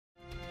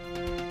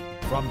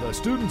From the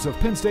students of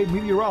Penn State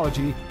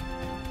Meteorology,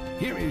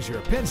 here is your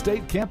Penn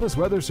State Campus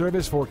Weather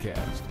Service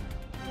forecast.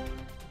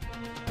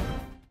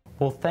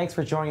 Well, thanks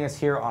for joining us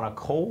here on a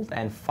cold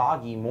and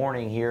foggy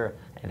morning here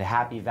at the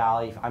Happy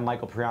Valley. I'm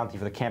Michael Prianti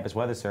for the Campus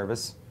Weather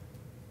Service.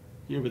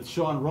 Here with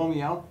Sean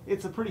Romeo.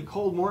 It's a pretty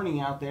cold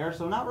morning out there,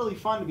 so not really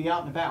fun to be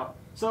out and about.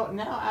 So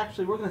now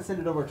actually we're going to send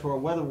it over to our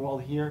weather wall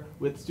here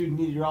with student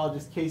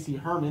meteorologist Casey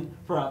Herman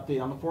for an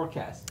update on the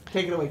forecast.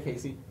 Take it away,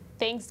 Casey.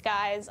 Thanks,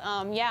 guys.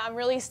 Yeah, I'm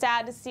really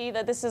sad to see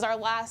that this is our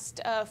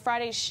last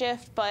Friday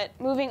shift, but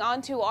moving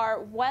on to our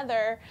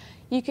weather,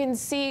 you can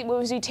see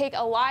as you take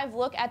a live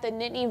look at the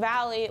Nittany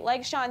Valley,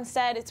 like Sean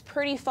said, it's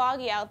pretty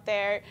foggy out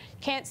there.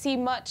 Can't see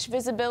much,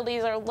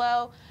 visibilities are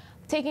low.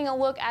 Taking a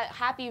look at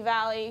Happy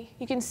Valley,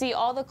 you can see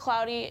all the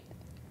cloudy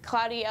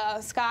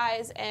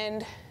skies,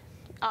 and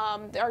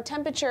our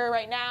temperature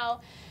right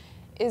now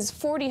is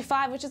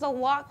 45, which is a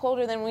lot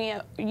colder than we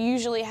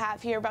usually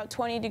have here, about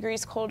 20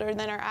 degrees colder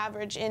than our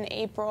average in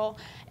April.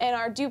 And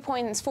our dew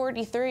point is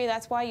 43.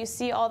 That's why you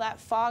see all that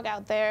fog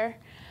out there.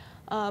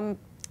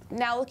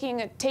 Now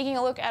taking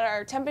a look at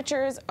our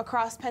temperatures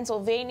across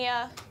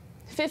Pennsylvania,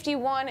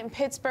 51 in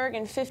Pittsburgh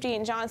and 50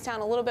 in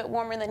Johnstown, a little bit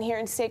warmer than here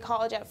in State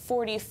College at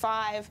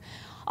 45.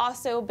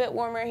 Also a bit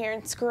warmer here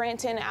in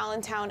Scranton,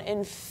 Allentown,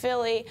 and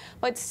Philly,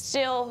 but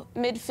still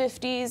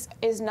mid-50s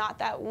is not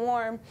that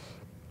warm.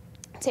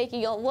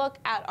 Taking a look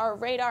at our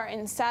radar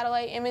and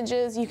satellite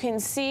images, you can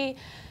see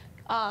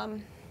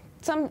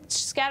some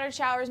scattered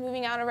showers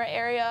moving out of our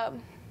area,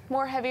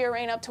 more heavier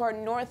rain up to our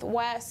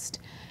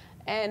northwest,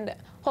 and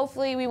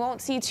hopefully we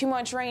won't see too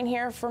much rain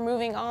here for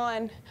moving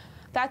on.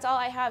 That's all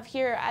I have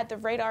here at the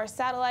radar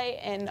satellite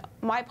and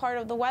my part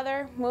of the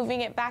weather. Moving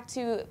it back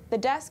to the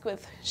desk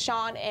with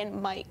Sean and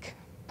Mike.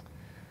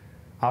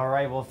 All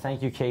right, well,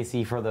 thank you,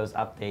 Casey, for those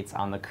updates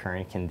on the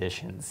current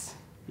conditions.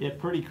 Yeah,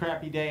 pretty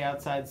crappy day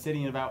outside,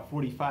 sitting at about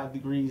 45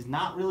 degrees.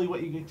 Not really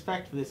what you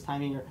expect for this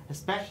time of year,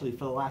 especially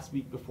for the last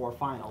week before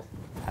finals.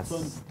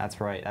 That's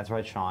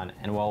right, Sean.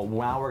 And well,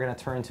 now we're going to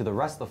turn to the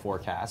rest of the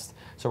forecast.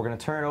 So we're going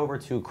to turn it over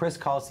to Chris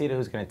Colasita,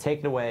 who's going to take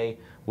it away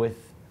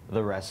with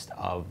the rest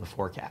of the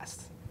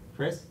forecast.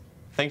 Chris?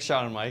 Thanks,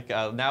 Sean and Mike.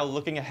 Now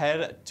looking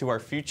ahead to our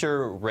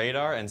future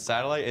radar and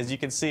satellite, as you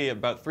can see,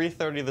 about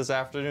 3:30 this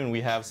afternoon,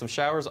 we have some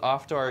showers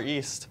off to our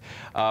east.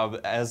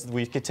 As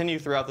we continue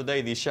throughout the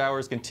day, these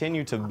showers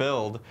continue to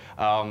build.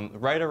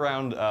 Right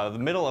around the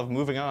middle of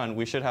moving on,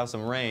 we should have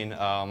some rain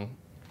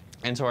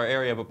into our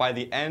area, but by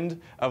the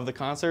end of the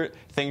concert,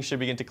 things should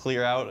begin to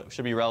clear out. It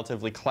should be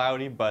relatively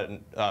cloudy,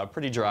 but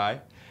pretty dry.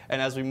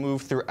 And as we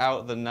move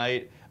throughout the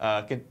night,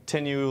 we'll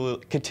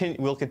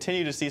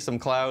continue to see some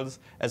clouds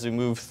as we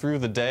move through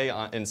the day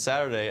in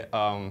Saturday.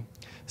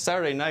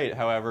 Saturday night,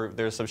 however,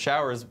 there's some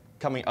showers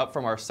coming up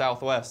from our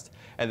southwest,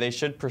 and they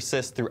should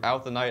persist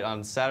throughout the night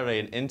on Saturday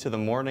and into the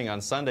morning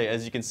on Sunday.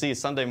 As you can see,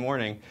 Sunday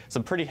morning,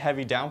 some pretty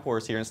heavy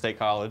downpours here in State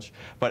College,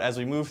 but as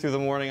we move through the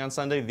morning on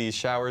Sunday, these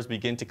showers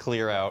begin to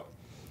clear out.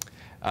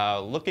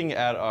 Looking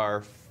at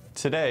our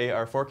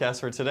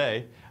forecast for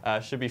today,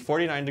 should be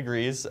 49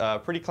 degrees,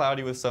 pretty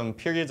cloudy with some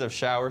periods of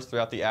showers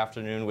throughout the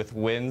afternoon with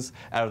winds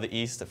out of the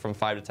east from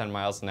 5 to 10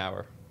 miles an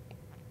hour.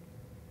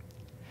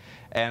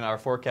 And our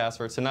forecast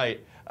for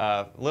tonight,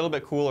 a little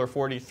bit cooler,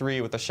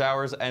 43, with the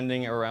showers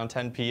ending around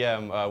 10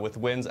 p.m. With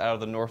winds out of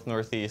the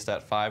north-northeast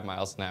at 5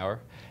 miles an hour.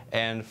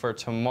 And for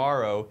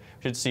tomorrow,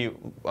 we should see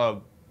a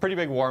pretty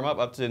big warm-up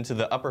up into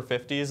the upper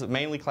 50s,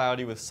 mainly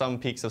cloudy with some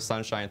peaks of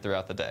sunshine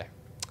throughout the day.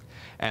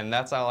 And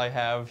that's all I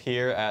have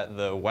here at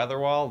the weather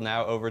wall.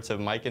 Now over to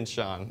Mike and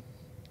Sean.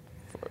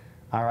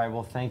 All right,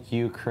 well, thank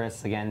you,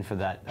 Chris, again for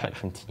that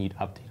continued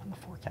update on the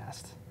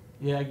forecast.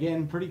 Yeah,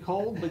 again, pretty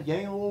cold, but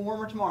getting a little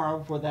warmer tomorrow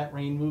before that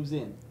rain moves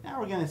in. Now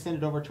we're going to send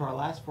it over to our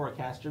last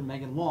forecaster,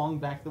 Megan Long,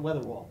 back to the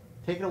weather wall.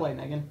 Take it away,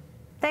 Megan.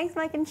 Thanks,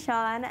 Mike and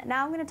Sean.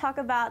 Now I'm going to talk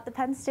about the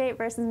Penn State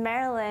versus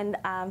Maryland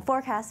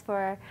forecast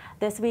for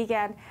this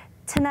weekend.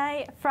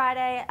 Tonight,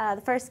 Friday,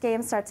 the first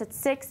game starts at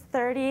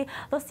 6:30.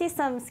 We'll see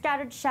some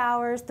scattered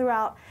showers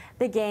throughout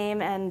the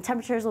game, and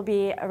temperatures will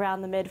be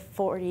around the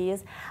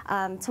mid-40s.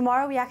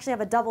 Tomorrow, we actually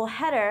have a double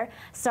header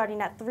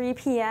starting at 3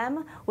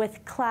 p.m.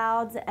 with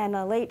clouds and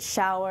a late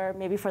shower,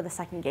 maybe for the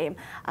second game.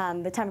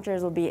 The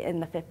temperatures will be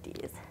in the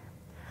 50s.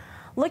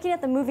 Looking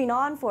at the moving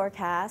on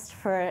forecast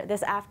for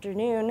this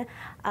afternoon,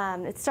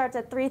 it starts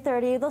at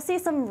 3:30. They'll see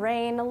some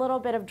rain, a little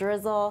bit of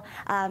drizzle.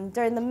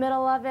 During the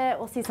middle of it,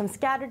 we'll see some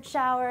scattered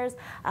showers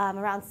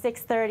around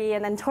 6:30.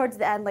 And then towards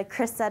the end, like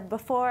Chris said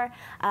before,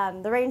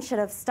 the rain should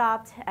have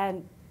stopped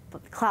and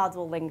clouds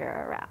will linger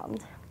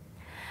around.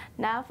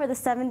 Now for the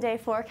 7-day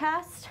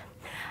forecast.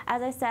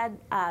 As I said,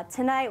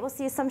 tonight we'll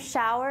see some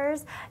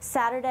showers.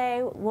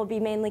 Saturday will be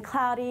mainly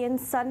cloudy,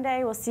 and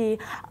Sunday we'll see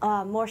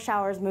more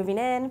showers moving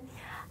in.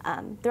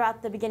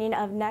 Throughout the beginning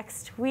of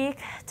next week,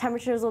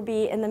 temperatures will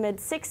be in the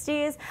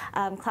mid-60s.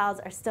 Clouds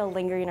are still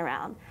lingering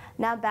around.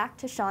 Now back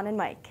to Sean and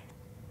Mike.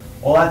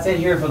 Well, that's it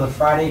here for the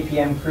Friday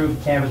PM crew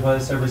of Campus Weather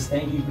Service.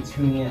 Thank you for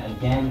tuning in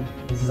again.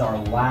 This is our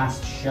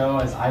last show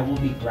as I will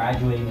be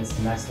graduating this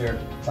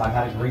semester. So I've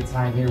had a great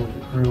time here with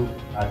the crew,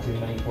 doing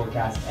many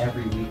forecasts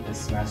every week this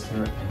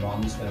semester. And well,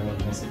 I'm just going to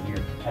really miss it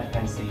here at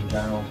Penn State in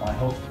general. But I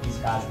hope these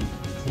guys can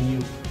continue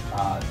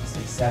the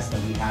success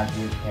that we have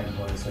here at Campus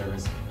Weather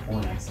Service for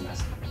next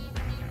semester.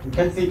 From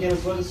Penn State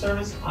Campus Weather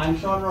Service, I'm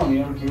Sean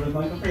Romeo, here with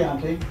Michael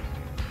Priante.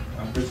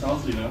 I'm Chris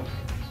Calcino.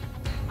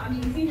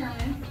 I'm Lindsay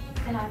Herman.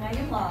 And I'm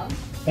Megan Long.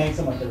 Thanks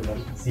so much,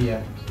 everybody. See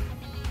ya.